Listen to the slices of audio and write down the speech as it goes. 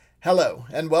Hello,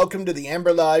 and welcome to the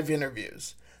Amber Live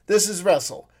interviews. This is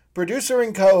Russell, producer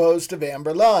and co-host of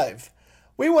Amber Live.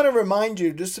 We want to remind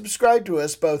you to subscribe to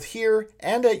us both here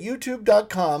and at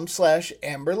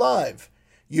youtube.com/AmberLive.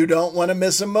 You don't want to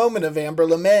miss a moment of Amber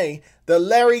LeMay, the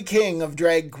Larry King of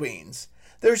drag queens.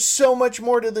 There's so much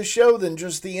more to the show than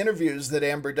just the interviews that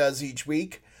Amber does each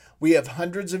week. We have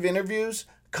hundreds of interviews,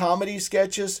 comedy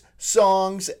sketches,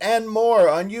 songs, and more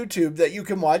on YouTube that you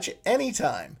can watch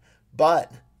anytime.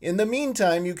 But in the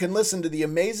meantime, you can listen to the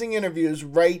amazing interviews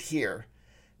right here.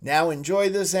 Now enjoy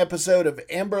this episode of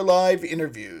Amber Live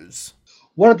Interviews.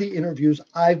 One of the interviews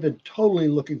I've been totally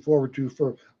looking forward to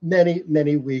for many,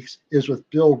 many weeks is with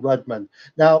Bill Rudman.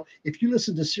 Now, if you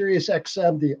listen to Sirius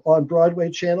XM, the On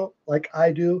Broadway channel, like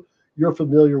I do, you're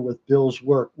familiar with Bill's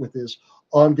work with his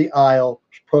On the Aisle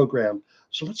program.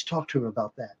 So let's talk to him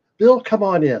about that. Bill, come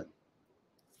on in.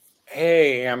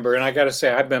 Hey, Amber, and I got to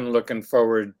say, I've been looking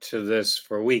forward to this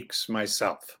for weeks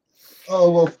myself. Oh,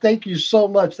 well, thank you so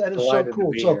much. That is Delighted so cool.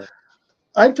 to be So here.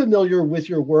 I'm familiar with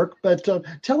your work, but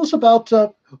tell us about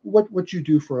what you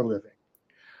do for a living.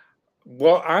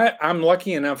 Well, I'm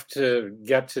lucky enough to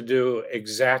get to do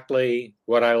exactly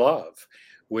what I love,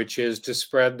 which is to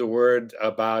spread the word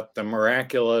about the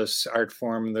miraculous art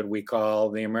form that we call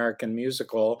the American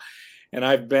musical. And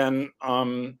I've been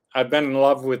in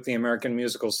love with the American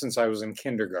musical since I was in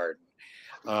kindergarten.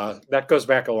 That goes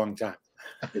back a long time.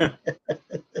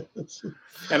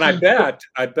 And I bet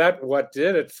what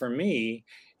did it for me,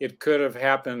 it could have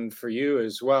happened for you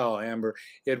as well, Amber.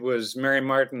 It was Mary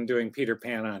Martin doing Peter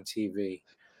Pan on TV.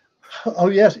 Oh,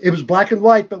 yes. It was black and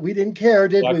white, but we didn't care,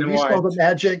 did Black we? and We saw white. the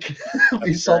magic.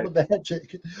 We That's saw right. the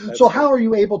magic. That's So right. how are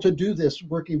you able to do this,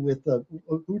 working with,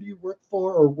 who do you work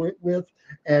for or work with?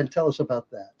 And tell us about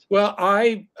that. Well,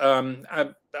 I've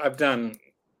done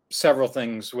several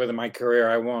things with my career.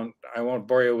 I won't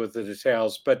bore you with the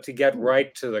details, but to get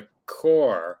right to the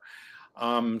core,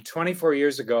 24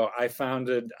 years ago, I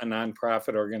founded a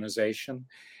nonprofit organization.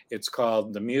 It's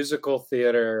called the Musical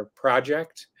Theater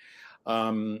Project.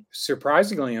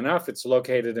 Surprisingly enough, it's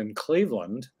located in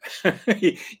Cleveland.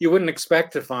 You wouldn't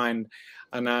expect to find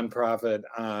a nonprofit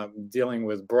dealing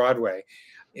with Broadway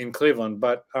in Cleveland,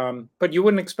 but you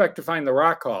wouldn't expect to find the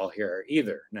Rock Hall here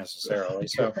either necessarily.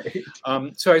 So,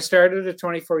 Right. so I started it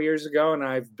 24 years ago, and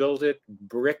I've built it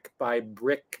brick by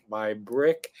brick by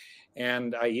brick,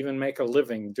 and I even make a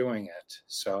living doing it.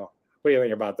 So, what do you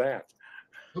think about that?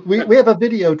 We have a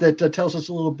video that tells us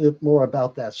a little bit more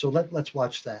about that. So let's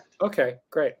watch that. Okay,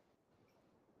 great.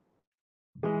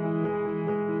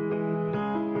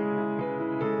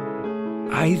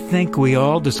 I think we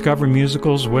all discover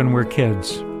musicals when we're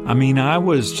kids. I mean, I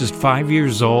was just 5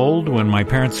 years old when my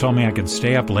parents told me I could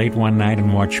stay up late one night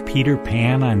and watch Peter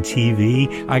Pan on TV.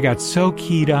 I got so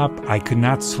keyed up, I could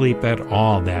not sleep at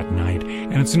all that night.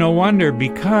 And it's no wonder,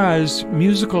 because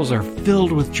musicals are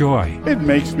filled with joy. It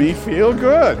makes me feel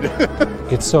good.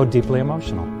 It's so deeply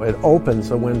emotional. It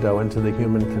opens a window into the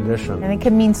human condition. And it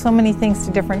can mean so many things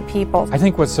to different people. I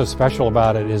think what's so special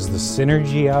about it is the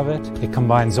synergy of it. It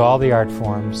combines all the art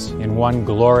forms in one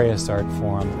glorious art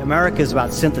form. America is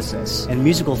about synthesis, and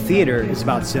musical theater is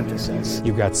about synthesis.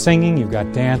 You've got singing, you've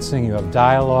got dancing, you have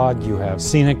dialogue, you have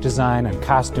scenic design and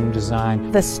costume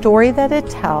design. The story that it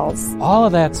tells. All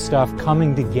of that stuff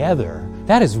coming together,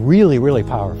 that is really, really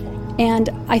powerful. And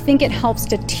I think it helps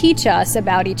to teach us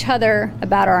about each other,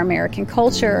 about our American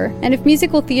culture. And if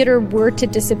musical theater were to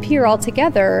disappear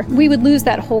altogether, we would lose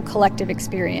that whole collective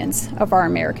experience of our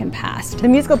American past. The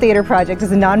Musical Theater Project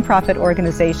is a nonprofit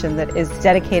organization that is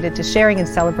dedicated to sharing and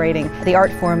celebrating the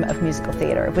art form of musical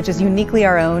theater, which is uniquely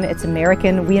our own. It's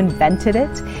American. We invented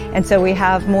it. And so we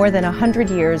have more than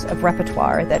 100 years of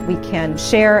repertoire that we can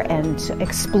share and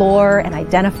explore and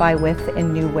identify with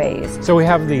in new ways. So we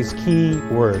have these key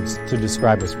words to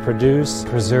describe us: produce,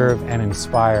 preserve, and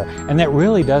inspire. And that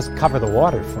really does cover the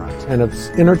waterfront. And it's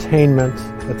entertainment,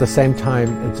 at the same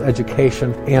time it's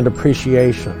education and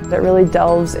appreciation. That really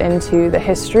delves into the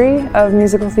history of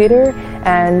musical theater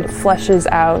and fleshes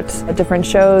out different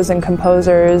shows and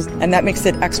composers. And that makes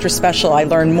it extra special. I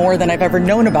learned more than I've ever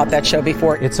known about that show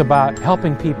before. It's about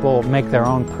helping people make their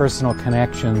own personal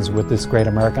connections with this great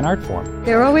American art form.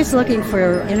 They're always looking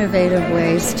for innovative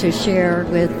ways to share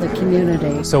with the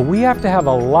community. So we have to have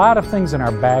a lot of things in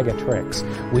our bag of tricks.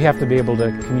 We have to be able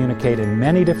to communicate in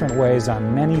many different ways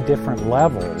on many different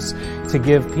levels to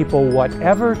give people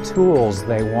whatever tools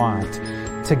they want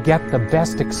to get the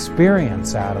best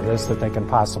experience out of this that they can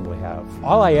possibly have.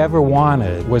 All I ever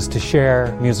wanted was to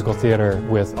share musical theater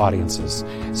with audiences.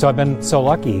 So I've been so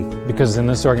lucky because in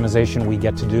this organization we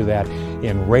get to do that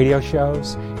in radio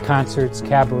shows, concerts,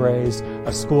 cabarets,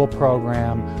 a school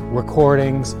program,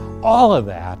 recordings. All of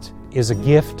that is a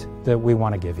gift that we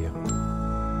want to give you.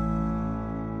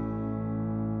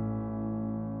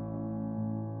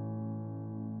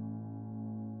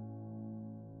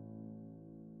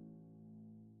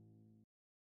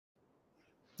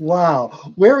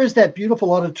 Wow. Where is that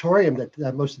beautiful auditorium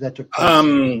that most of that took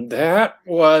place? That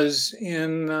was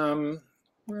in,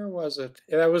 where was it?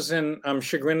 That was in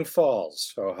Chagrin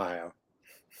Falls, Ohio.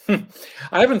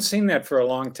 I haven't seen that for a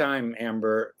long time,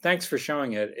 Amber. Thanks for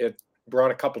showing it. It brought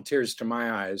a couple tears to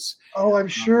my eyes. Oh, I'm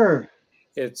sure.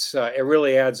 It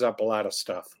really adds up a lot of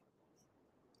stuff.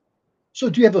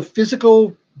 So do you have a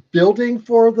physical building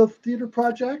for the theater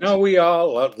project? No, we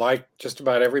all, like just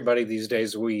about everybody these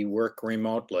days, we work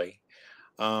remotely.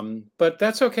 But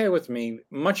that's okay with me.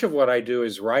 Much of what I do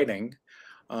is writing.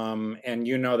 And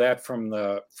you know that from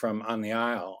On the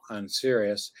Aisle on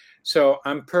Sirius. So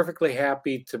I'm perfectly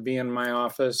happy to be in my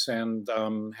office and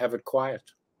have it quiet.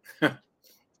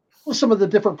 Well, some of the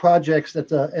different projects that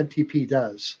the MTP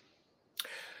does.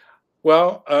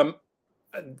 Well,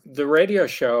 the radio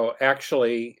show,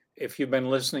 actually, if you've been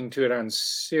listening to it on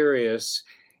Sirius,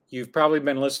 you've probably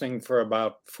been listening for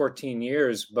about 14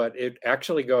 years, but it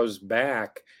actually goes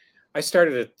back. I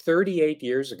started it 38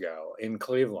 years ago in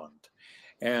Cleveland.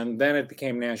 And then it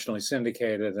became nationally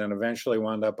syndicated and eventually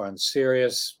wound up on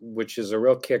Sirius, which is a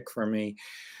real kick for me.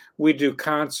 We do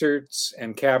concerts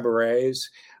and cabarets.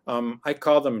 I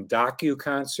call them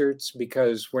docu-concerts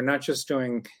because we're not just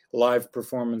doing live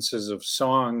performances of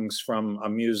songs from a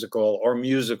musical or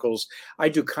musicals. I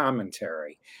do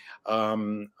commentary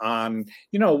on,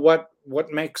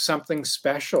 what makes something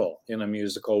special in a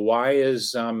musical. Why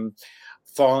is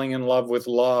Falling in Love with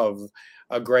Love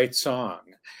a great song?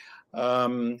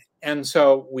 And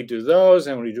so we do those,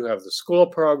 and we do have the school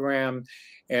program.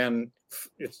 And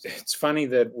it's funny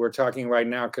that we're talking right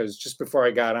now because just before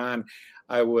I got on,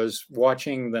 I was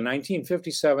watching the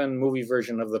 1957 movie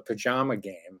version of The Pajama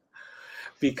Game,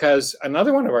 because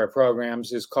another one of our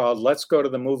programs is called Let's Go to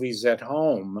the Movies at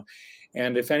Home.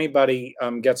 And if anybody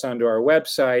gets onto our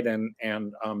website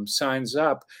and signs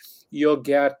up, you'll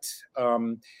get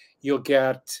an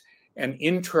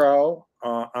intro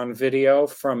on video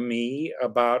from me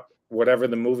about whatever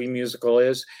the movie musical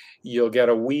is. You'll get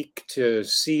a week to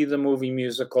see the movie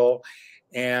musical.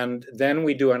 And then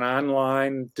we do an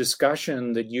online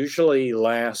discussion that usually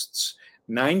lasts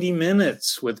 90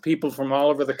 minutes with people from all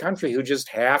over the country who just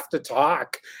have to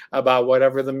talk about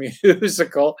whatever the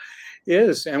musical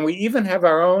is. And we even have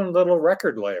our own little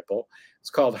record label. It's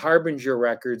called Harbinger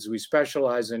Records. We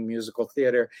specialize in musical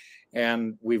theater,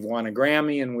 and we've won a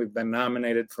Grammy, and we've been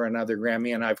nominated for another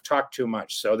Grammy, and I've talked too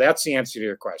much. So that's the answer to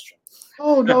your question.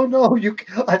 Oh, no.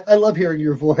 I love hearing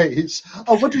your voice.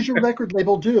 What does your record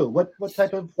label do? What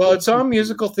type of... Well, it's all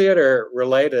musical theater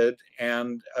related.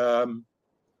 And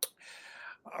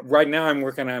right now I'm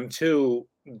working on two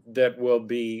that will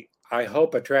be, I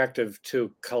hope, attractive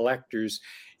to collectors.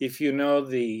 If you know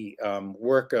the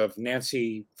work of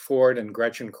Nancy Ford and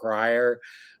Gretchen Cryer,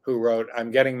 who wrote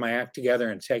I'm Getting My Act Together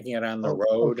and Taking It on the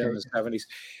Road in the 70s.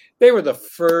 They were the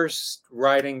first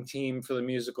writing team for the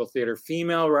musical theater,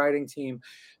 female writing team,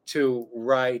 to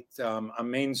write a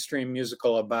mainstream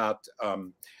musical about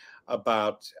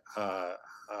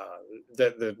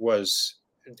that was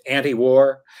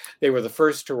anti-war. They were the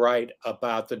first to write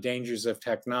about the dangers of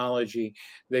technology.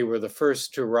 They were the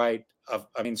first to write a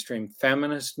mainstream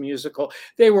feminist musical.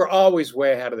 They were always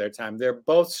way ahead of their time. They're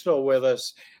both still with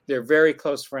us. They're very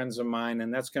close friends of mine,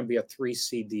 and that's going to be a 3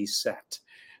 CD set.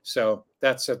 So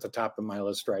that's at the top of my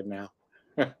list right now.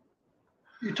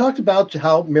 You talked about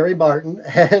how Mary Martin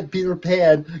and Peter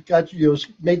Pan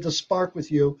made the spark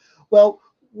with you. Well,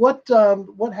 what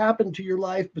happened to your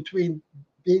life between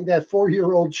being that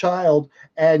 4-year-old child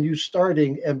and you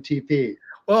starting MTP?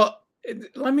 Well,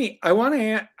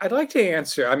 I'd like to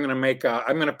answer. I'm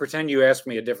going to pretend you asked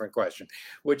me a different question,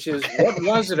 which is, what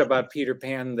was it about Peter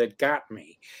Pan that got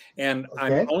me? And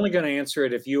I'm only going to answer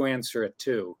it if you answer it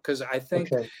too, because I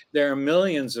think there are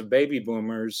millions of baby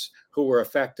boomers who were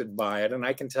affected by it. And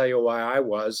I can tell you why I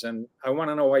was, and I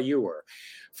want to know why you were.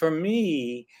 For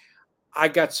me, I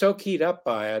got so keyed up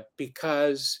by it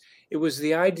because it was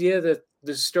the idea that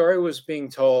the story was being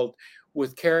told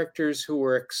with characters who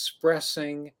were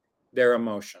expressing their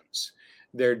emotions,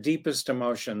 their deepest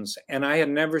emotions. And I had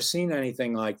never seen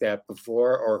anything like that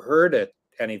before or heard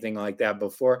anything like that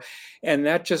before. And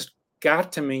that just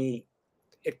got to me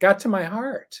it got to my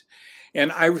heart.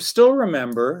 And I still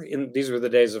remember, these were the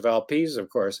days of LPs, of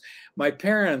course, my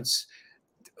parents,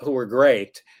 who were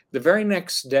great, the very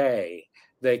next day,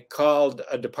 they called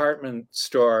a department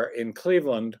store in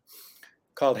Cleveland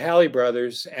called Halley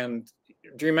Brothers. And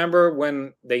do you remember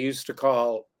when they used to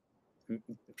call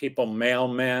people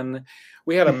mailmen?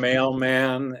 We had a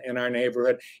mailman in our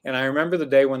neighborhood. And I remember the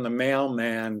day when the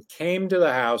mailman came to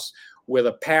the house with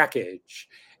a package,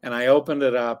 and I opened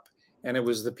it up, and it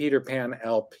was the Peter Pan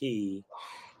LP.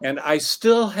 And I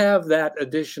still have that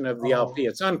edition of the LP.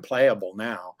 It's unplayable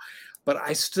now, but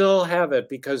I still have it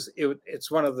because it's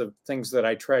one of the things that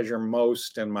I treasure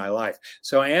most in my life.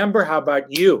 So Amber, how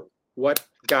about you? What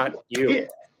got you?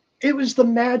 It was the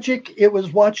magic. It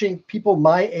was watching people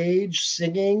my age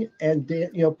singing and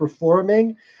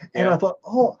performing, and I thought,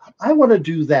 oh, I want to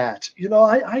do that.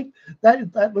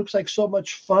 That looks like so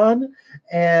much fun,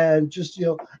 and just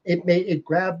it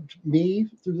grabbed me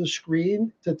through the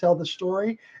screen to tell the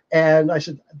story, and I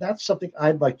said that's something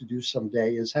I'd like to do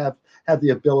someday, is have the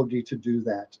ability to do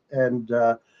that, and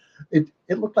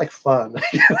it looked like fun.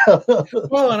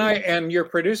 Well, and your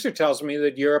producer tells me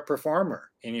that you're a performer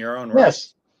in your own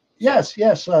right.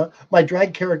 Yes. My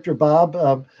drag character,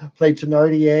 Bob, played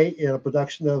Thénardier in a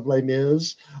production of Les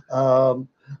Mis.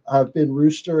 I've been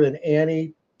Rooster and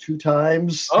Annie 2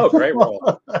 times. Oh, great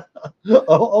role.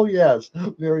 oh, yes.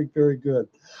 Very, very good.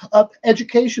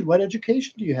 Education. What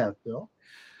education do you have, Bill?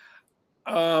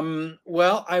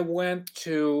 Well, I went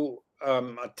to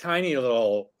a tiny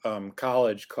little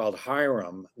college called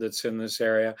Hiram that's in this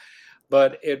area,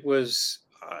 but it was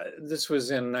this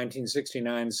was in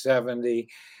 1969-70.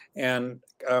 And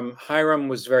Hiram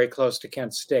was very close to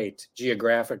Kent State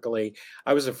geographically.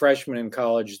 I was a freshman in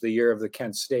college the year of the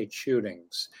Kent State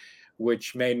shootings,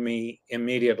 which made me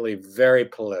immediately very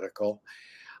political.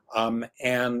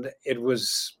 And it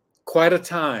was quite a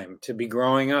time to be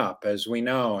growing up, as we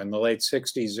know, in the late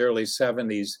 60s, early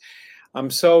 70s. I'm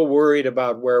so worried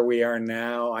about where we are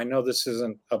now. I know this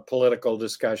isn't a political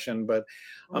discussion, but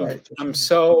I'm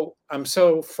so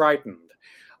frightened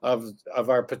of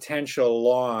our potential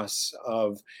loss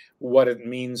of what it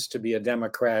means to be a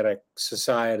democratic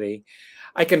society.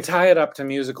 I can tie it up to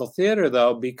musical theater,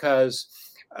 though, because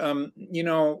I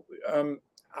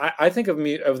think of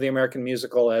the American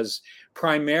musical as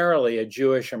primarily a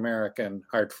Jewish American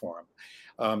art form.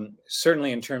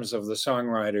 Certainly in terms of the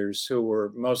songwriters who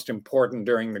were most important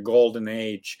during the Golden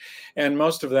Age. And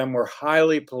most of them were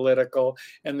highly political.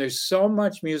 And there's so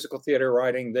much musical theater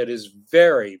writing that is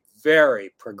very,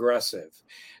 very progressive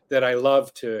that I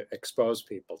love to expose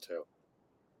people to.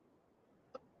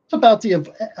 It's about the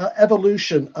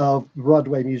evolution of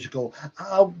Broadway musical.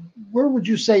 Where would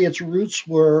you say its roots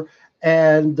were,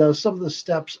 and some of the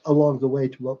steps along the way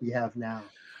to what we have now?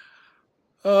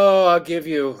 Oh, I'll give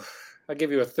you a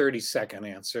 30-second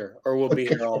answer, or we'll be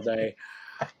here all day.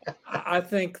 I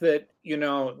think that,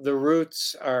 the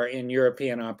roots are in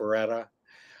European operetta.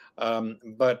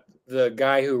 But the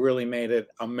guy who really made it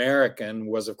American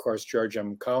was, of course, George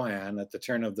M. Cohan at the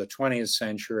turn of the 20th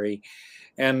century.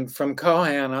 And from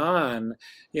Cohan on,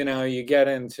 you get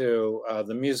into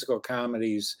the musical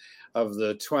comedies of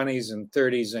the 20s and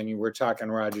 30s, and you were talking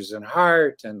Rodgers and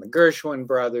Hart and the Gershwin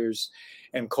brothers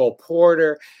and Cole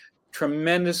Porter.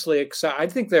 Tremendously exciting. I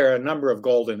think there are a number of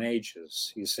golden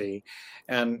ages, you see.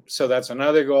 And so that's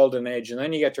another golden age. And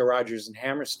then you get to Rodgers and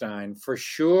Hammerstein, for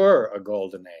sure a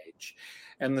golden age.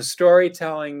 And the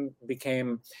storytelling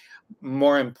became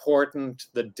more important.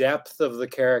 The depth of the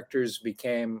characters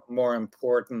became more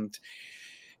important.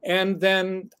 And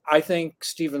then I think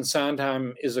Stephen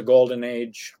Sondheim is a golden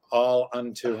age all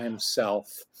unto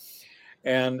himself.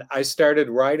 And I started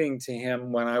writing to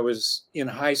him when I was in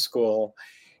high school.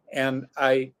 And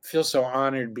I feel so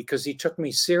honored because he took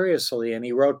me seriously and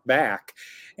he wrote back.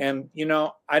 And,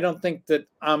 I don't think that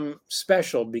I'm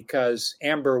special because,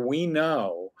 Amber, we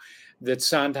know that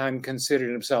Sondheim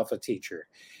considered himself a teacher.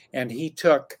 And he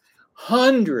took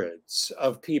hundreds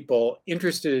of people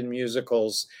interested in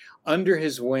musicals under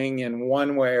his wing in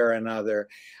one way or another.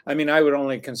 I mean, I would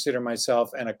only consider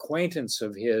myself an acquaintance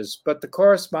of his, but the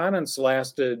correspondence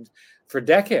lasted for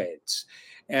decades.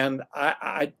 And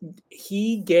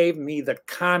he gave me the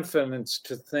confidence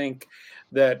to think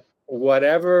that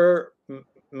whatever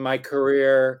my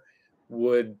career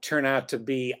would turn out to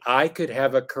be, I could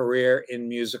have a career in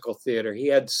musical theater. He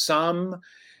had some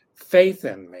faith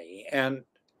in me, and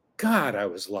God, I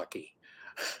was lucky.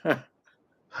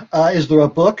 Is there a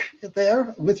book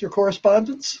there with your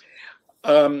correspondence?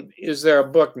 Is there a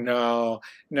book? No,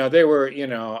 they were,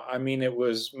 it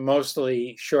was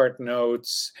mostly short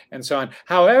notes and so on.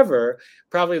 However,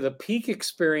 probably the peak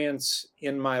experience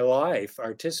in my life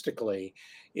artistically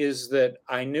is that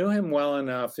I knew him well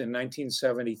enough in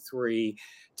 1973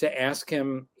 to ask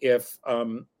him if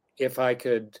I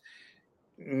could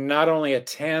not only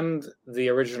attend the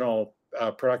original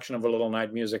production of A Little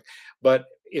Night Music, but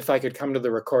if I could come to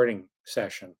the recording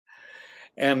session.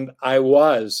 And I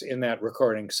was in that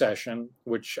recording session,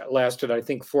 which lasted, I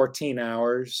think, 14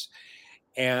 hours.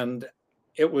 And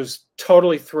it was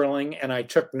totally thrilling. And I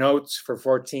took notes for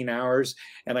 14 hours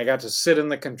and I got to sit in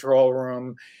the control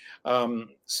room.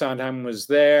 Sondheim was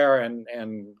there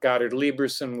and Goddard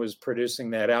Lieberson was producing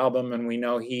that album. And we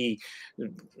know he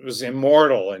was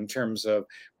immortal in terms of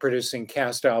producing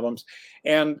cast albums.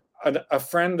 And a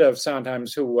friend of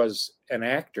Sondheim's who was an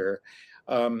actor,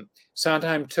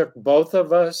 Sondheim took both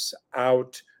of us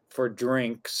out for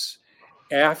drinks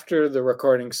after the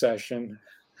recording session.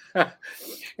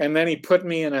 And then he put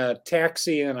me in a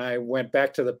taxi and I went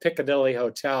back to the Piccadilly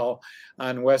Hotel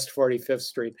on West 45th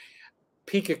Street.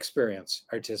 Peak experience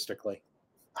artistically.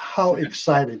 How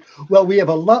exciting. Well, we have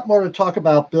a lot more to talk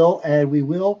about, Bill, and we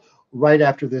will right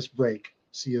after this break.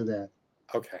 See you then.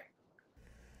 Okay.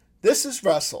 This is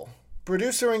Russell,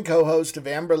 producer and co-host of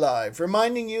Amber Live,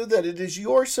 reminding you that it is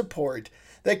your support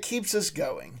that keeps us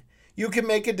going. You can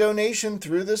make a donation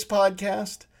through this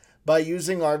podcast by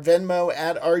using our Venmo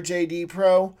at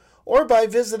RJDPro or by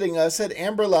visiting us at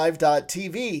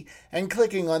amberlive.tv and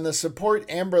clicking on the Support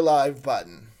Amber Live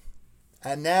button.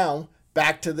 And now,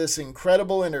 back to this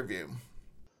incredible interview.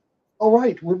 All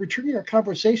right, we're returning our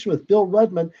conversation with Bill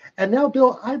Rudman. And now,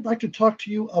 Bill, I'd like to talk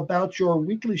to you about your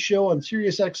weekly show on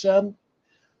SiriusXM,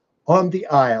 On the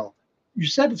Aisle. You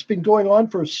said it's been going on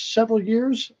for several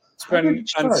years. It's been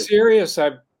on Sirius.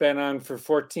 I've been on for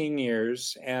 14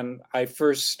 years, and I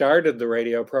first started the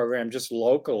radio program just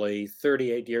locally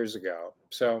 38 years ago.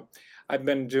 So I've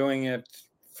been doing it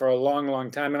for a long,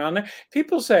 long time. And on there,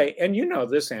 people say, and you know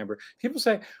this, Amber, people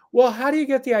say, well, how do you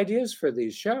get the ideas for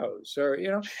these shows? Or,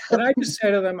 and I just say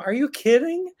to them, are you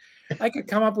kidding? I could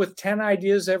come up with 10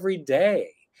 ideas every day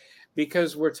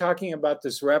because we're talking about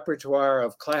this repertoire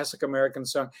of classic American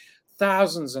song,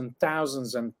 thousands and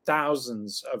thousands and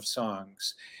thousands of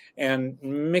songs, and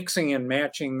mixing and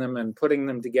matching them and putting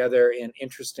them together in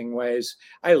interesting ways.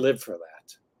 I live for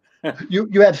that.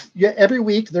 You have every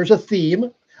week there's a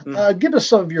theme. Give us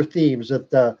some of your themes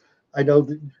that I know.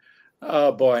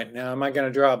 Oh boy, now am I going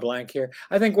to draw a blank here?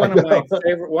 I think one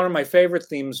of my favorite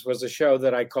themes was a show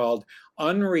that I called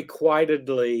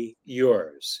Unrequitedly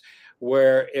Yours,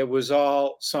 where it was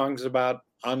all songs about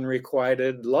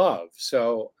unrequited love.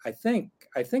 So I think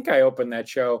I opened that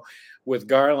show with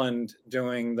Garland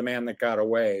doing The Man That Got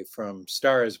Away from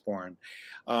Star Is Born.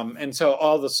 And so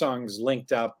all the songs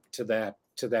linked up to that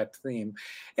theme.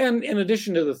 And in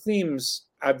addition to the themes,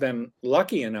 I've been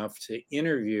lucky enough to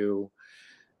interview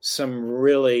some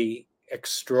really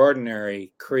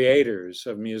extraordinary creators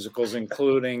of musicals,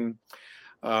 including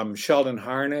Sheldon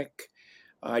Harnick.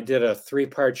 I did a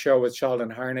 3-part show with Sheldon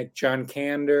Harnick, John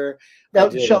Kander. Now,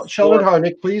 Sheldon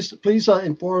Harnick, please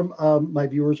inform my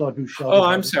viewers on who Sheldon Harnick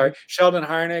is. I'm sorry. Sheldon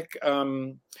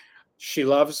Harnick, She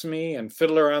Loves Me and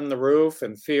Fiddler on the Roof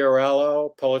and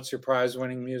Fiorello, Pulitzer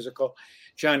Prize-winning musical.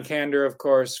 John Kander, of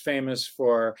course, famous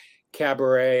for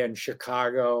Cabaret and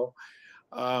Chicago.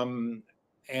 And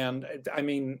I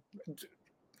mean,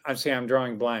 I'm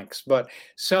drawing blanks, but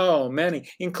so many,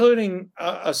 including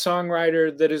a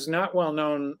songwriter that is not well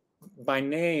known by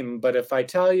name. But if I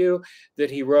tell you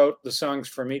that he wrote the songs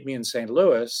for Meet Me in St.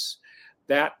 Louis,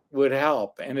 that would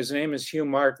help. And his name is Hugh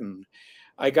Martin.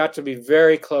 I got to be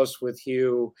very close with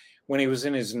Hugh when he was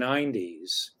in his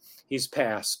 90s. He's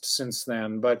passed since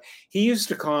then, but he used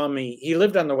to call me. He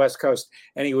lived on the West Coast,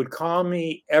 and he would call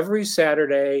me every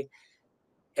Saturday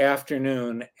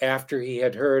afternoon after he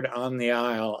had heard On the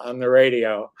Aisle on the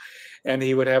radio, and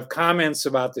he would have comments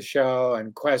about the show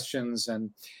and questions, and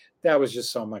that was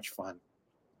just so much fun.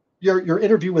 Your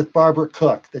interview with Barbara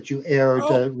Cook that you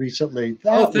aired recently,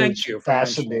 that thank you for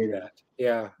fascinating. That.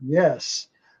 Yeah. Yes.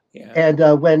 Yeah.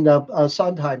 And when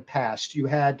Sondheim passed, you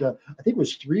had I think it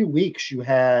was 3 weeks. You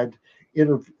had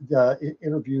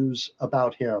interviews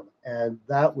about him, and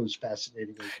that was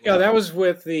fascinating. Yeah, that was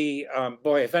with the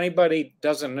boy. If anybody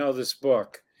doesn't know this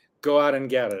book, go out and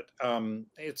get it.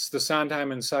 It's the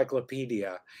Sondheim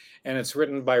Encyclopedia, and it's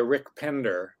written by Rick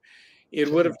Pender. It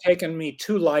would have taken me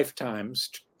 2 lifetimes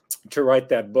to write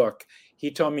that book.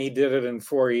 He told me he did it in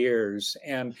 4 years,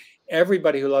 and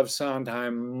everybody who loves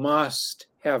Sondheim must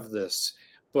have this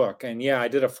book. And yeah, I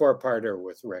did a 4-parter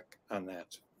with Rick on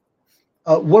that.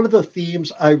 One of the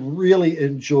themes I really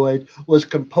enjoyed was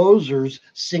composers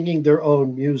singing their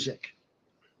own music.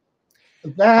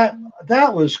 That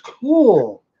that was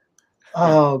cool.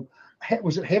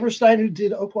 Was it Hammerstein who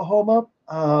did Oklahoma?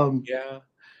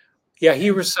 Yeah,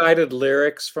 he recited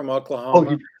lyrics from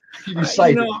Oklahoma. He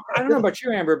recited. I don't know about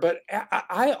you, Amber, but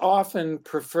I often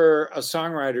prefer a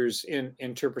songwriter's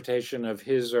interpretation of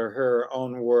his or her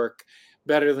own work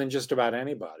better than just about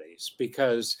anybody's,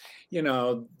 because they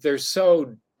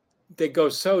go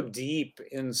so deep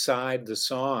inside the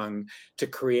song to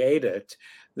create it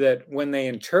that when they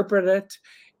interpret it,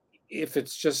 if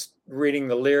it's just reading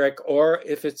the lyric or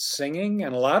if it's singing,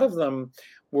 and a lot of them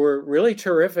were really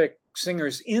terrific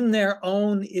singers in their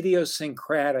own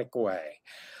idiosyncratic way.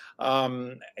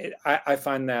 I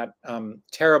find that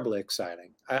terribly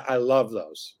exciting. I love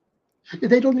those.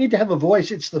 They don't need to have a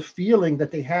voice. It's the feeling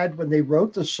that they had when they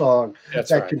wrote the song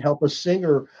that can help a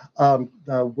singer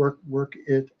work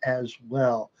it as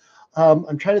well.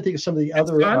 I'm trying to think of some of the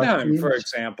other Sondheim, for themes.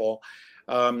 example.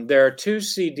 There are 2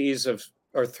 CDs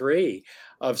or 3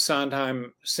 of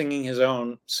Sondheim singing his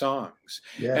own songs.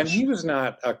 Yes. And he was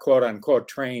not a quote unquote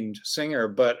trained singer,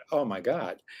 but oh my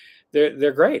God,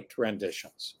 they're great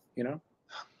renditions,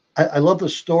 I love the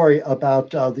story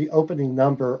about the opening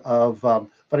number of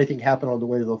Funny Thing Happened on the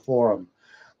Way to the Forum.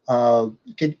 Can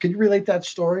you relate that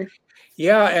story?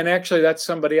 Yeah, and actually that's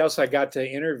somebody else I got to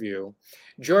interview.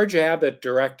 George Abbott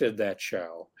directed that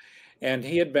show, and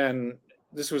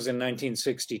this was in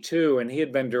 1962, and he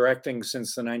had been directing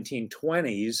since the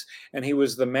 1920s, and he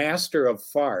was the master of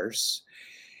farce.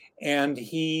 And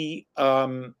he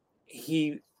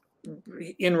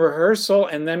in rehearsal,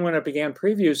 and then when it began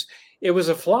previews, it was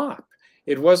a flop.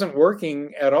 It wasn't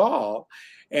working at all.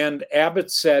 And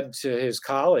Abbott said to his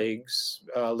colleagues,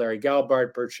 Larry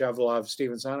Gelbart, Bert Shevelov,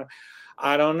 Stephen Sondheim,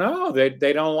 I don't know, they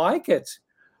don't like it.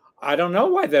 I don't know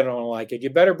why they don't like it.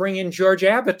 You better bring in George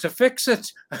Abbott to fix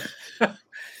it.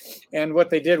 And what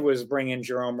they did was bring in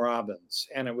Jerome Robbins.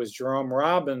 And it was Jerome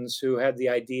Robbins who had the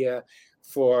idea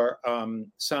for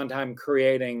Sondheim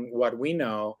creating what we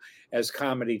know as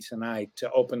Comedy Tonight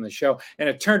to open the show. And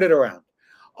it turned it around.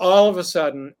 All of a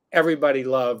sudden, everybody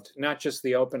loved not just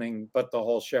the opening, but the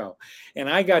whole show. And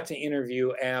I got to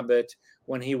interview Abbott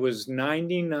when he was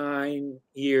 99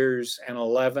 years and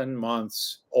 11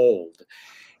 months old.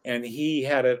 And he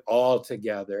had it all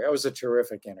together. It was a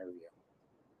terrific interview.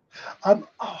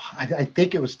 I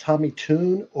think it was Tommy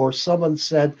Tune or someone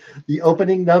said the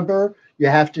opening number, you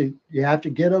have to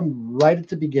get them right at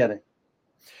the beginning.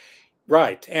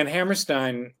 Right. And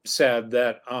Hammerstein said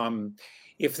that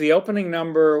if the opening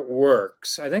number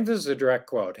works, I think this is a direct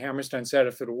quote. Hammerstein said,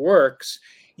 if it works,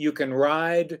 you can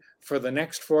ride for the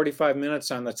next 45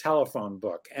 minutes on the telephone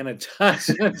book, and it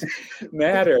doesn't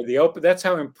matter. That's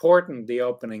how important the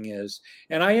opening is.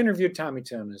 And I interviewed Tommy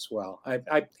Tune as well.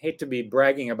 I hate to be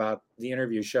bragging about the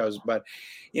interview shows, but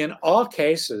in all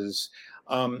cases,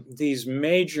 these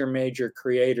major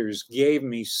creators gave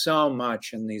me so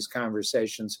much in these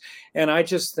conversations. And I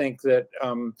just think that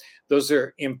those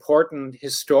are important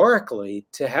historically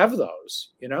to have those,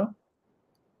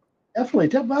 Definitely.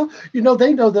 Well,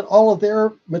 they know that all of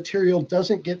their material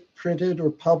doesn't get printed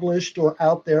or published or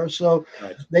out there, so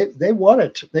right. they want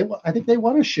it. I think they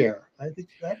want to share. I think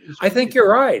that is. I think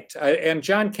you're right. And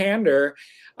John Kander,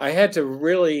 I had to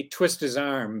really twist his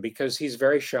arm because he's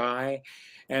very shy,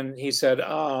 and he said,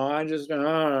 "Oh, I just don't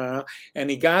know." And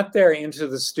he got there into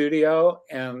the studio,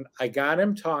 and I got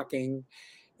him talking,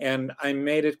 and I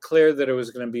made it clear that it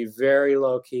was going to be very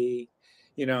low key.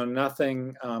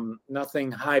 Nothing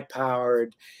high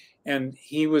powered, and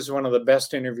he was one of the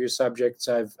best interview subjects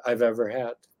I've ever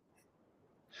had.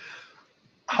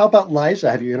 How about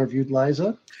Liza? Have you interviewed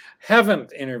Liza?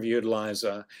 Haven't interviewed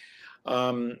Liza.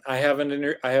 I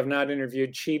have not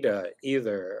interviewed Cheetah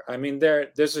either. I mean,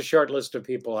 there's a short list of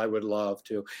people I would love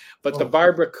to, but the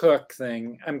Barbara Cook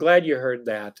thing, I'm glad you heard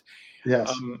that.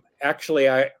 Yes. Actually,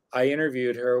 I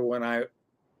interviewed her when I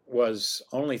was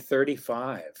only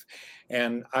 35.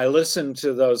 And I listen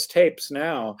to those tapes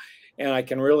now, and I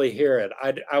can really hear it.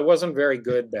 I wasn't very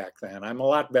good back then. I'm a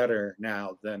lot better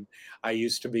now than I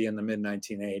used to be in the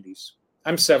mid-1980s.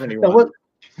 I'm 71.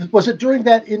 Now, was it during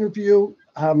that interview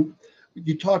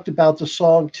you talked about the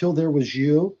song "Till There Was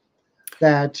You,"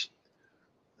 that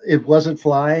it wasn't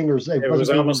flying, or it was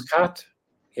almost cut?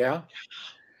 Yeah.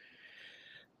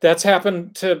 That's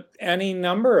happened to any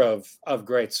number of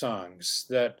great songs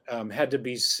that had to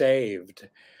be saved.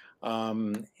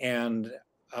 And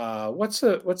what's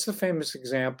the famous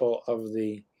example of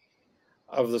the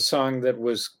song that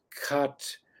was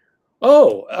cut?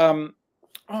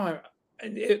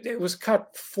 it was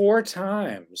cut 4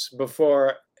 times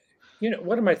before.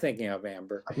 What am I thinking of,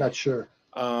 Amber? I'm not sure.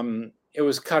 It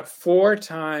was cut 4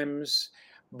 times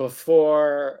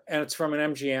before, and it's from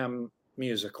an MGM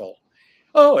musical.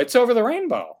 Oh, It's Over the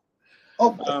Rainbow.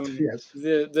 Oh, yes.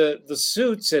 The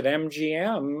suits at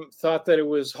MGM thought that it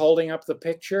was holding up the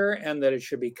picture and that it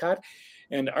should be cut.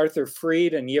 And Arthur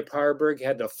Freed and Yip Harburg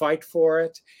had to fight for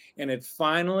it. And it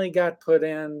finally got put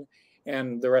in,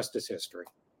 and the rest is history.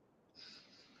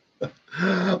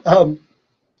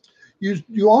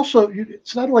 You also,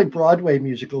 it's not only Broadway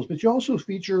musicals, but you also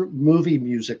feature movie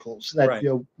musicals that Right.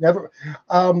 Never.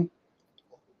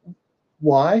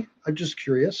 Why? I'm just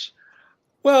curious.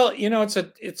 Well,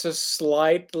 it's a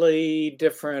slightly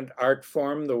different art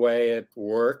form, the way it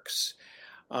works,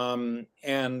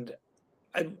 and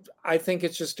I think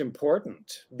it's just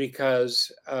important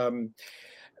because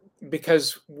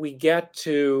we get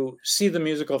to see the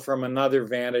musical from another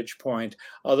vantage point.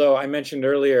 Although I mentioned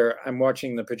earlier, I'm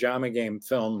watching the Pajama Game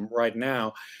film right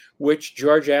now, which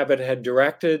George Abbott had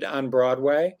directed on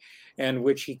Broadway, and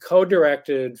which he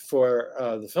co-directed for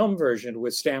the film version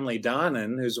with Stanley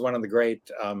Donen, who's one of the great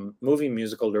movie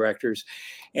musical directors.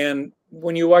 And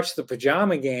when you watch the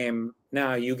Pajama Game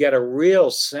now, you get a real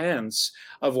sense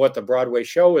of what the Broadway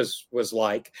show was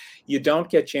like. You don't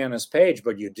get Janice Page,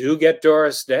 but you do get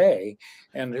Doris Day.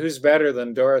 And who's better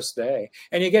than Doris Day?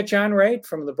 And you get John Raitt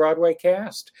from the Broadway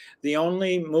cast, the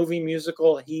only movie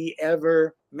musical he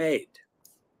ever made.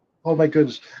 Oh my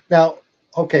goodness. Now,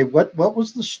 okay, what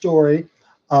was the story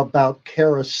about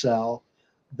Carousel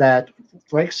that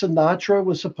Frank Sinatra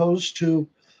was supposed to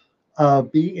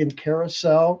be in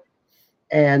Carousel,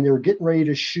 and they were getting ready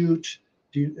to shoot?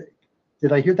 Did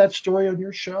I hear that story on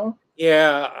your show?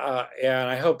 Yeah, and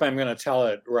I hope I'm going to tell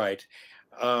it right.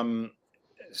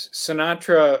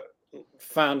 Sinatra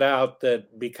found out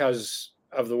that because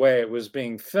of the way it was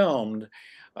being filmed,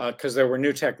 because there were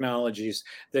new technologies,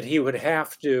 that he would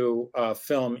have to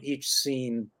film each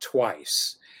scene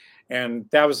twice. And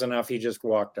that was enough. He just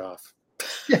walked off.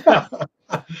 Yeah,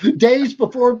 days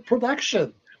before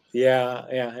production. Yeah,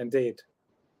 indeed.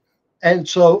 And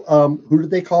so, who did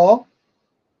they call?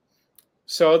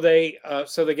 So they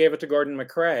gave it to Gordon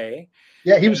McRae.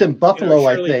 Yeah, he was in Buffalo,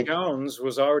 I think. Shirley Jones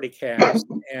was already cast,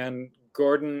 and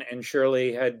Gordon and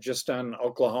Shirley had just done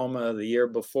Oklahoma the year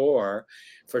before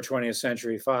for 20th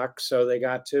Century Fox, so they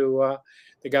got to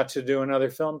do another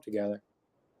film together.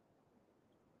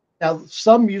 Now,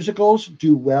 some musicals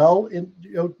do well in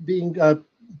being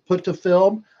put to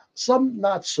film, some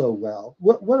not so well.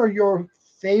 What are your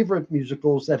favorite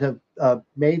musicals that have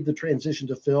made the transition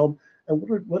to film, and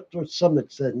what are some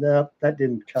that said, no, that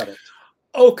didn't cut it?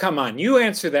 Oh, come on! You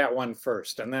answer that one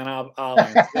first, and then I'll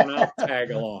answer, then I'll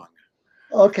tag along.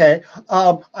 Okay,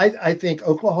 I think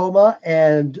Oklahoma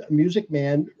and Music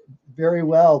Man very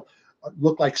well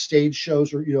look like stage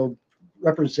shows, or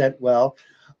represent well.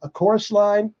 A Chorus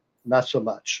Line, not so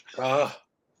much. A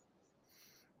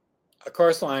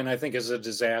Chorus Line, I think, is a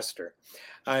disaster.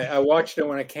 I watched it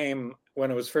when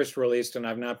it was first released, and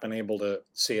I've not been able to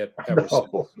see it ever since.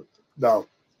 No.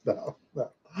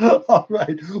 All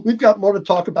right, we've got more to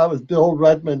talk about with Bill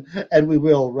Rudman, and we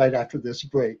will right after this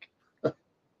break.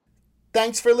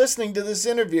 Thanks for listening to this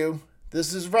interview.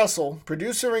 This is Russell,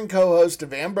 producer and co-host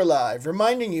of Amber Live,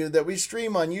 reminding you that we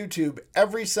stream on YouTube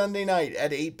every Sunday night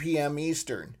at 8 p.m.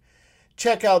 Eastern.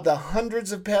 Check out the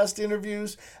hundreds of past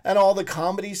interviews and all the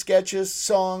comedy sketches,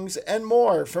 songs, and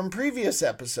more from previous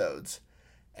episodes.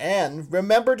 And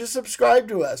remember to subscribe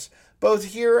to us, both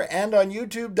here and on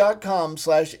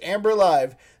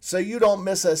youtube.com/AmberLive, so you don't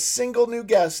miss a single new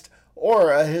guest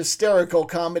or a hysterical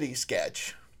comedy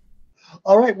sketch.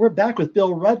 All right, we're back with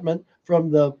Bill Rudman from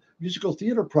the Musical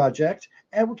Theater Project,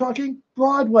 and we're talking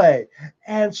Broadway.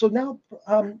 And so now,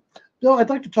 Bill, I'd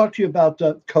like to talk to you about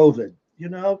COVID.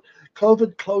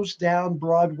 COVID closed down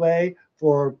Broadway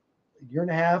for a year and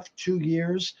a half, 2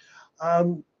 years.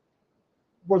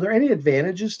 Were there any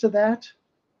advantages to that?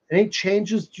 Any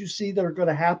changes that you see that are going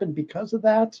to happen because of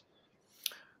that?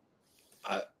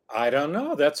 I don't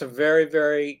know. That's a very,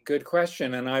 very good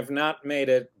question. And I've not made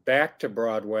it back to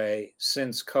Broadway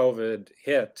since COVID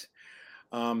hit.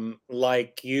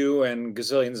 Like you and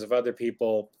gazillions of other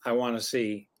people, I want to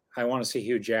see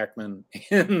Hugh Jackman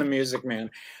in The Music Man.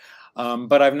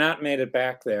 But I've not made it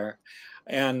back there.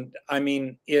 And I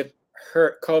mean,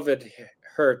 COVID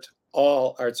hurt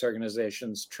all arts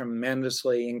organizations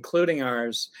tremendously, including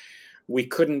ours. We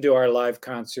couldn't do our live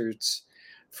concerts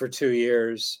for 2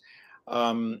 years.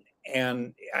 And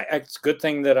it's a good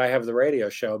thing that I have the radio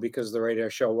show, because the radio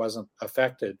show wasn't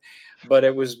affected. But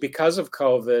it was because of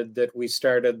COVID that we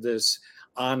started this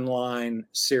online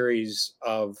series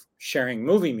of sharing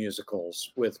movie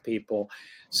musicals with people.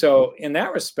 So in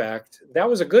that respect, that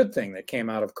was a good thing that came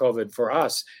out of COVID for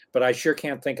us, but I sure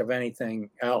can't think of anything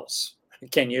else.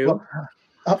 Can you?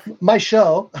 My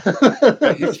show.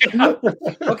 Yeah.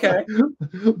 Okay.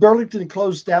 Burlington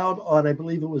closed down on, I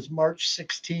believe it was March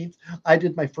 16th. I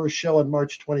did my first show on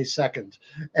March 22nd,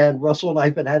 and Russell and I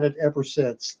have been at it ever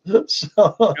since.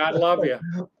 So God love you.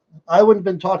 I wouldn't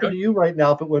have been talking to you right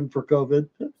now if it wasn't for COVID.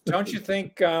 Don't you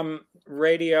think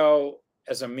radio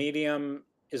as a medium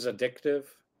is addictive?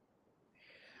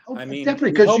 Oh, I mean,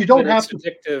 definitely, because you don't have to.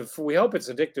 Addictive. We hope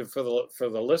it's addictive for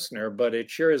the listener, but it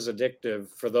sure is addictive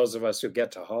for those of us who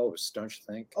get to host, don't you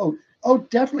think? Oh,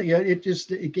 definitely.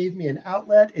 It gave me an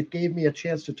outlet. It gave me a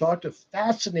chance to talk to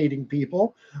fascinating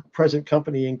people, present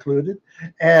company included,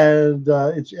 and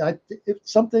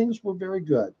some things were very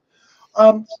good.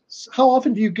 How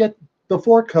often do you get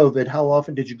before COVID? How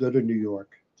often did you go to New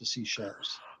York to see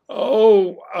shows?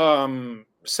 Oh,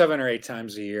 7 or 8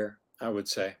 times a year, I would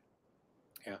say.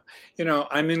 Yeah.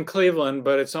 I'm in Cleveland,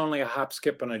 but it's only a hop,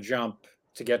 skip, and a jump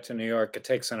to get to New York. It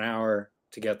takes an hour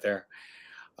to get there.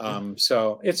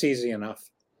 So it's easy enough.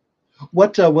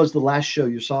 What was the last show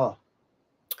you saw?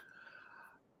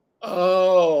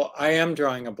 Oh, I am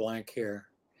drawing a blank here.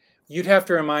 You'd have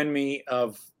to remind me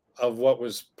of what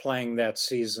was playing that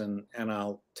season, and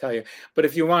I'll tell you. But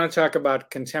if you want to talk about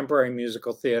contemporary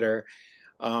musical theater,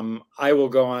 I will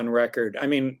go on record. I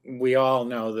mean, we all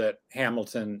know that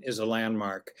Hamilton is a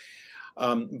landmark,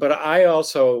 but I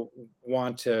also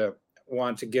want to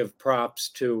give props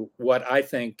to what I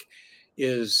think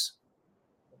is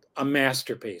a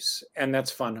masterpiece, and that's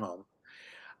Fun Home.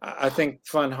 I think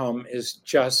Fun Home is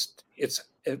just it's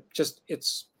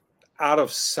out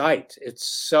of sight.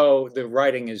 The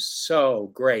writing is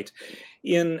so great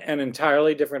in an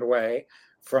entirely different way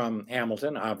from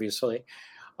Hamilton, obviously.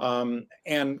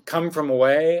 And Come From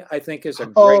Away, I think, is a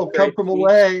great Come From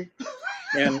Away.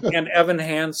 and Evan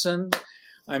Hansen.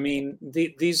 I mean,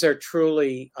 these are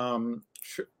truly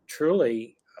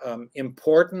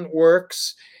important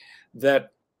works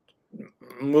that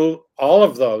move. All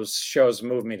of those shows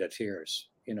move me to tears.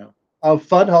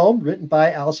 Fun Home, written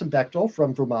by Alison Bechtel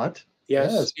from Vermont.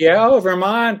 Yes. Yeah. Oh,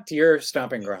 Vermont, your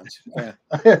stomping grounds. Yeah.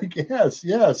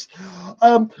 Yes.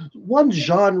 One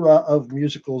genre of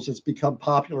musicals that's become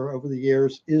popular over the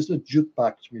years is the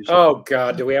jukebox musical. Oh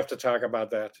God, do we have to talk about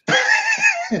that?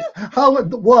 How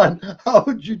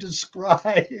would you describe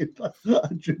a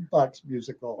jukebox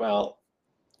musical? Well,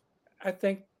 I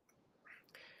think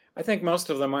most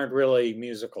of them aren't really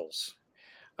musicals.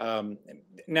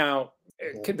 Now,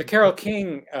 the Carole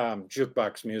King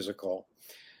jukebox musical.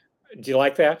 Do you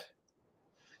like that?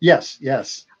 Yes.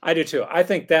 I do too. I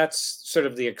think that's sort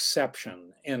of the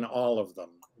exception in all of them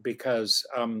because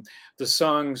the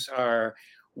songs are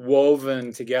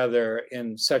woven together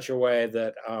in such a way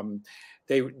that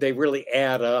they really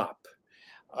add up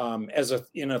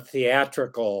in a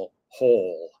theatrical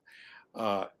whole,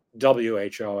 WHOLE.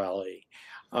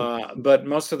 But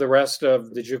most of the rest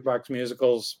of the jukebox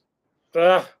musicals,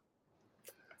 I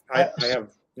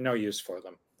have no use for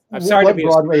them. I'm sorry to be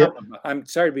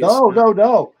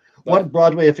No. One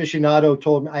Broadway aficionado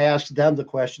told me, I asked them the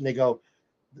question, they go,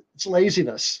 it's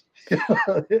laziness.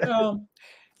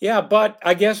 Yeah, but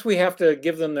I guess we have to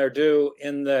give them their due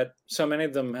in that so many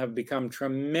of them have become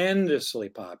tremendously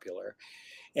popular.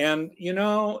 And,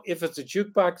 if it's a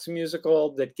jukebox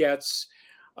musical that gets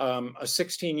a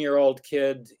 16-year-old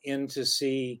kid in to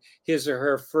see his or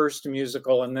her first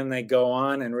musical, and then they go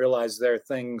on and realize there are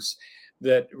things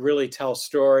that really tell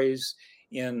stories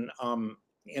in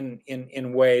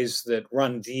ways that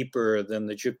run deeper than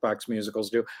the jukebox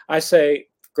musicals do, I say,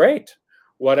 great,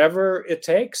 whatever it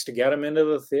takes to get them into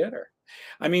the theater.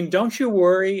 I mean, don't you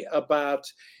worry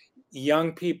about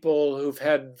young people who've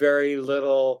had very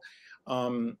little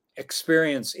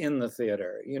experience in the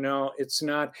theater?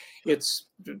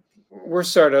 We're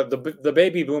sort of the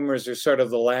baby boomers are sort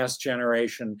of the last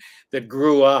generation that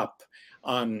grew up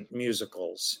on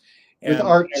musicals. With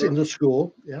arts in the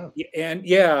school, yeah. And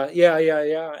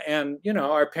and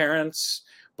our parents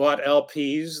bought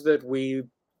LPs that we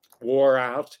wore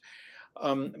out.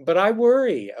 But I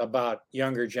worry about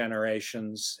younger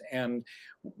generations, and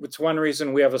it's one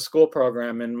reason we have a school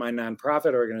program in my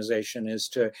nonprofit organization is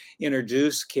to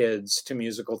introduce kids to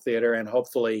musical theater and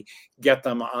hopefully get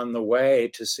them on the way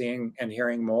to seeing and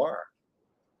hearing more.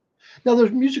 Now, there's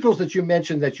musicals that you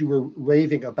mentioned that you were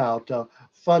raving about,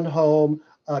 Fun Home,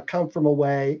 Come From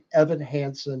Away, Evan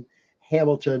Hansen,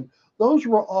 Hamilton. Those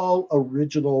were all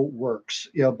original works,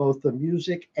 both the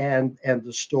music and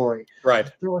the story.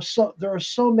 Right. There are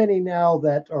so many now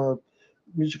that are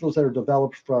musicals that are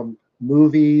developed from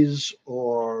movies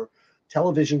or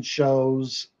television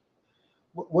shows?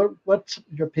 What's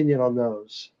your opinion on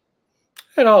those?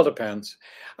 It all depends.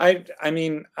 I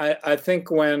think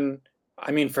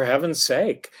for heaven's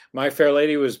sake, My Fair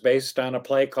Lady was based on a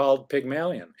play called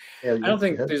Pygmalion. Yeah, I don't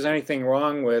think yeah. there's anything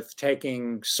wrong with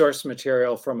taking source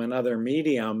material from another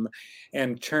medium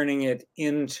and turning it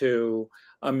into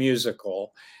a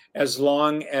musical, as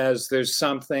long as there's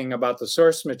something about the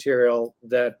source material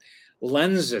that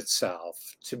lends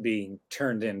itself to being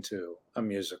turned into a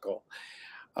musical.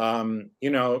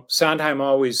 Sondheim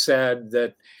always said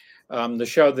that the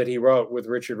show that he wrote with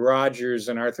Richard Rodgers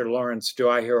and Arthur Lawrence, Do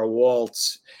I Hear a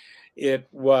Waltz? It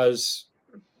was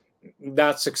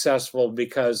not successful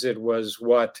because it was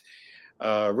what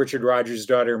Richard Rodgers'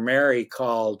 daughter Mary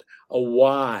called a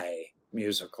Y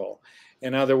musical.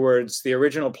 In other words, the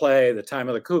original play, The Time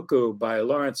of the Cuckoo by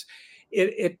Lawrence,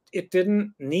 it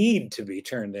didn't need to be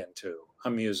turned into a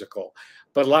musical.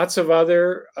 But lots of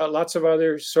other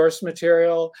source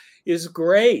material is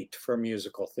great for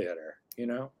musical theater.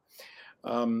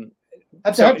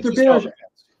 Has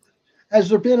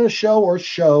there been a show or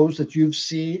shows that you've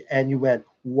seen and you went,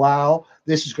 wow,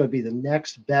 this is going to be the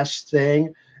next best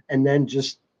thing, and then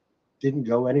just didn't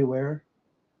go anywhere?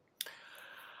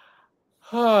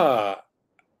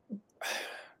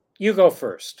 You go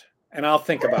first, and I'll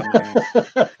think about my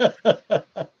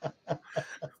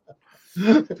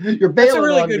That's a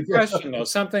really good question, though.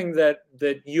 Something that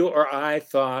you or I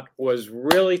thought was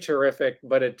really terrific,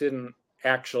 but it didn't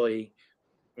actually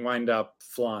wind up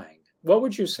flying. What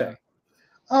would you say?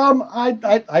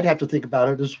 I'd have to think about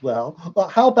it as well.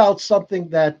 How about something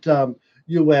that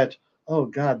you went, oh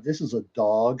God, this is a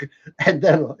dog, and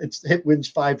then it wins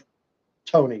 5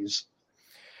 Tonys?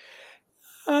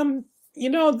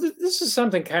 This is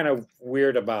something kind of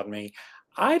weird about me.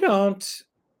 I don't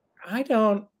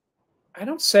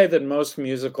say that most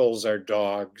musicals are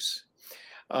dogs.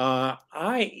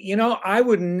 I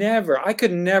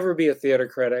could never be a theater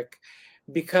critic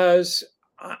because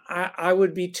I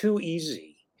would be too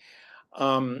easy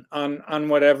on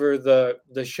whatever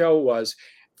the show was.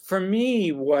 For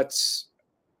me, what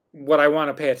I want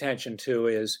to pay attention to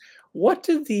is, what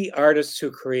did the artists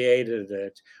who created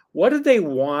it, what did they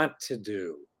want to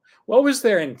do? What was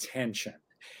their intention?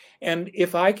 And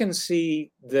if I can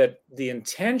see that the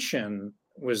intention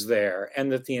was there and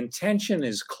that the intention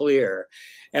is clear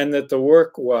and that the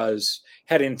work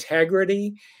had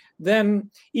integrity, then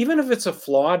even if it's a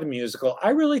flawed musical,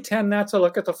 I really tend not to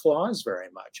look at the flaws very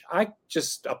much. I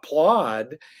just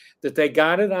applaud that they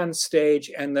got it on stage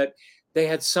and that they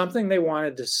had something they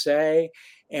wanted to say,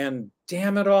 and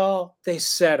damn it all, they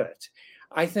said it.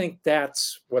 I think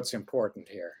that's what's important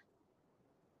here.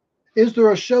 Is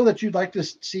there a show that you'd like to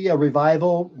see a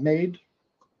revival made?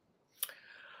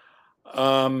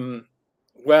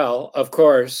 Well, of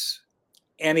course,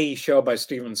 any show by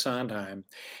Stephen Sondheim.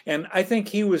 And I think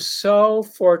he was so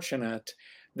fortunate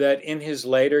that in his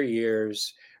later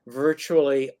years,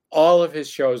 virtually all of his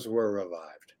shows were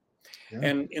revived. Yeah.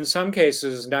 And in some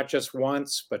cases, not just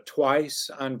once, but twice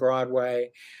on Broadway.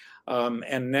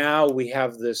 And now we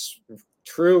have this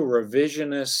true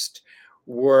revisionist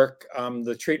work,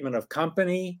 The Treatment of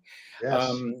Company.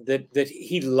 Yes. That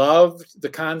he loved the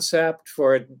concept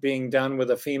for it being done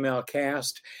with a female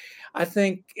cast. I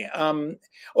think, the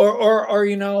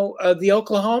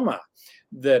Oklahoma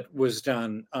that was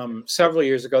done several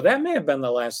years ago. That may have been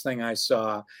the last thing I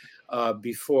saw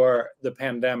before the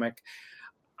pandemic.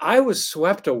 I was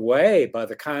swept away by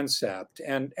the concept,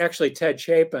 and actually Ted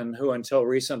Chapin, who until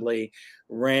recently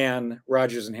ran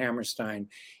Rodgers and Hammerstein,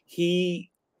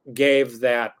 he gave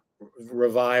that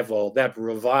revival, that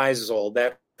revisal,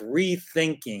 that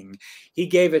rethinking, he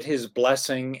gave it his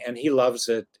blessing, and he loves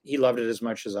it. He loved it as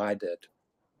much as I did.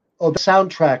 Oh, the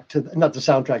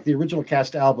soundtrack the original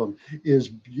cast album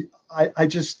is, I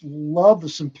just love the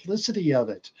simplicity of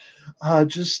it.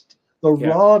 Just the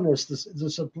rawness, the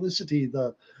simplicity,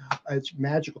 it's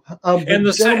magical. And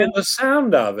the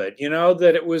sound of it,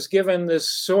 that it was given this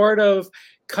sort of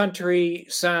country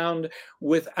sound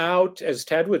without, as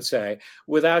Ted would say,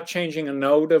 without changing a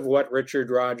note of what Richard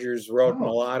Rodgers wrote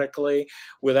melodically,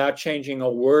 without changing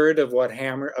a word of what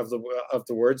of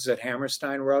the words that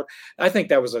Hammerstein wrote. I think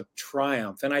that was a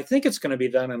triumph, and I think it's going to be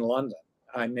done in London.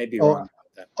 I may be wrong.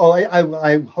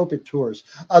 I hope it tours.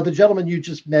 The gentleman you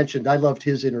just mentioned, I loved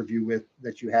his interview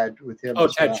that you had with him. Oh,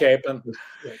 Ted Chapin.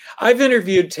 I've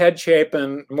interviewed Ted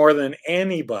Chapin more than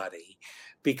anybody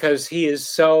because he is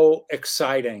so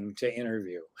exciting to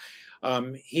interview.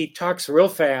 He talks real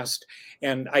fast,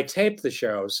 and I tape the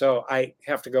show, so I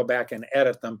have to go back and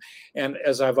edit them. And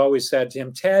as I've always said to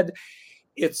him, Ted,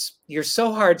 you're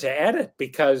so hard to edit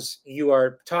because you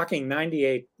are talking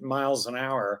 98 miles an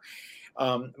hour.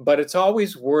 But it's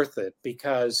always worth it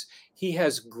because he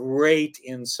has great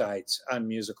insights on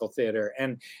musical theater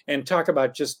and talk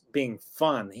about just being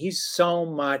fun. He's so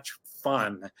much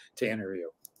fun to interview.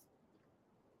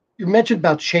 You mentioned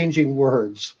about changing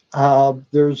words.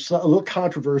 There's a little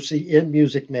controversy in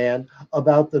Music Man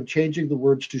about them changing the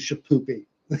words to shapoopy.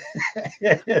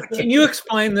 Can you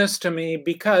explain this to me?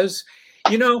 Because,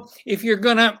 if you're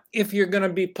gonna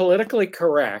be politically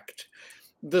correct,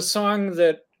 the song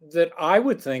that I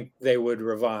would think they would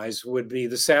revise would be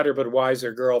 "The Sadder But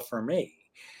Wiser Girl for Me."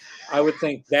 I would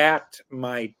think that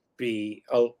might be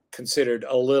considered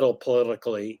a little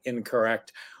politically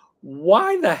incorrect.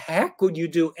 Why the heck would you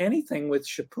do anything with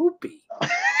shapoopy?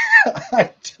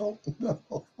 I don't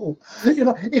know.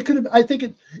 It could have. I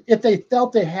think if they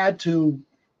felt they had to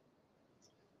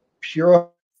purify.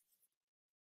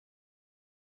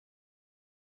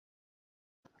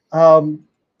 You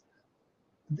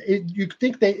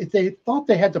think if they thought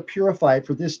they had to purify it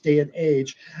for this day and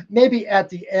age, maybe at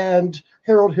the end,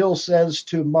 Harold Hill says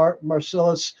to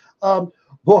Marcellus,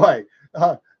 "Boy,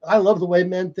 I love the way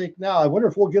men think now. I wonder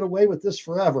if we'll get away with this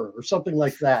forever," or something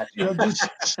like that.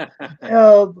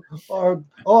 Or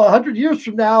 100 years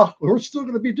from now, we're still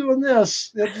going to be doing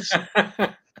this.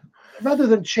 Rather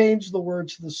than change the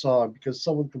words to the song because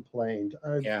someone complained.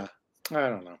 Yeah, I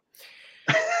don't know.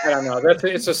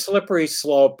 It's a slippery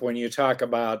slope when you talk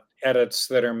about edits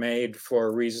that are made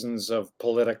for reasons of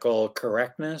political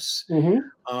correctness.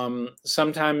 Mm-hmm.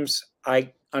 Sometimes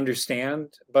I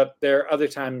understand, but there are other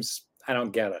times I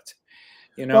don't get it.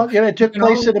 Well, it took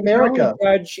place in America. You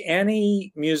judge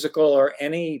any musical or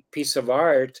any piece of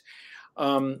art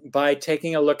by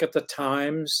taking a look at the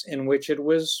times in which it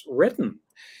was written.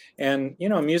 And,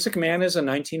 Music Man is a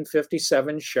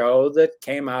 1957 show that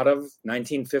came out of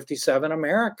 1957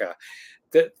 America.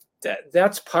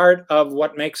 That's part of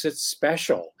what makes it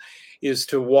special, is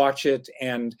to watch it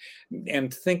and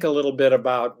think a little bit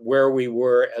about where we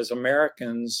were as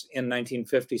Americans in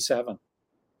 1957.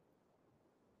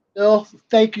 Bill,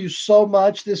 thank you so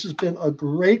much. This has been a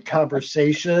great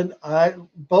conversation.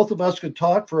 Both of us could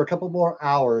talk for a couple more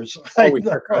hours. Oh, we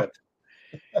sure could.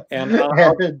 And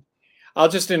I'll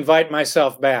just invite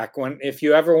myself back. If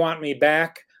you ever want me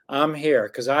back, I'm here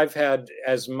because I've had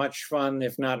as much fun,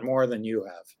 if not more, than you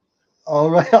have. All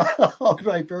right. All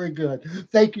right. Very good.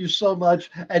 Thank you so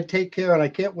much and take care. And I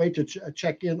can't wait to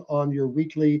check in on your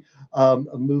weekly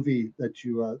movie that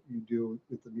you do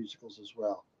with the musicals as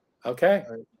well. Okay.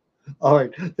 All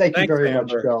right. Thanks you very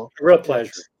Amber. much, Bill. Real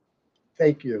pleasure.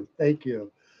 Thank you. Thank you.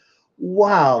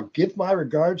 Wow. Give my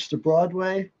regards to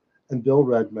Broadway and Bill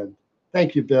Rudman.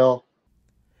 Thank you, Bill.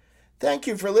 Thank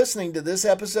you for listening to this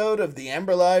episode of the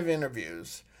Amber Live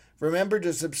Interviews. Remember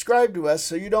to subscribe to us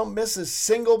so you don't miss a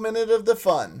single minute of the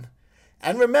fun.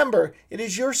 And remember, it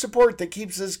is your support that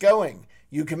keeps us going.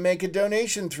 You can make a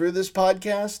donation through this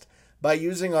podcast by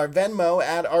using our Venmo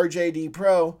at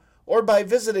RJDPro or by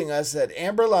visiting us at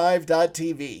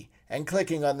amberlive.tv and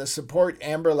clicking on the Support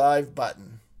Amber Live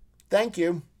button. Thank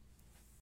you.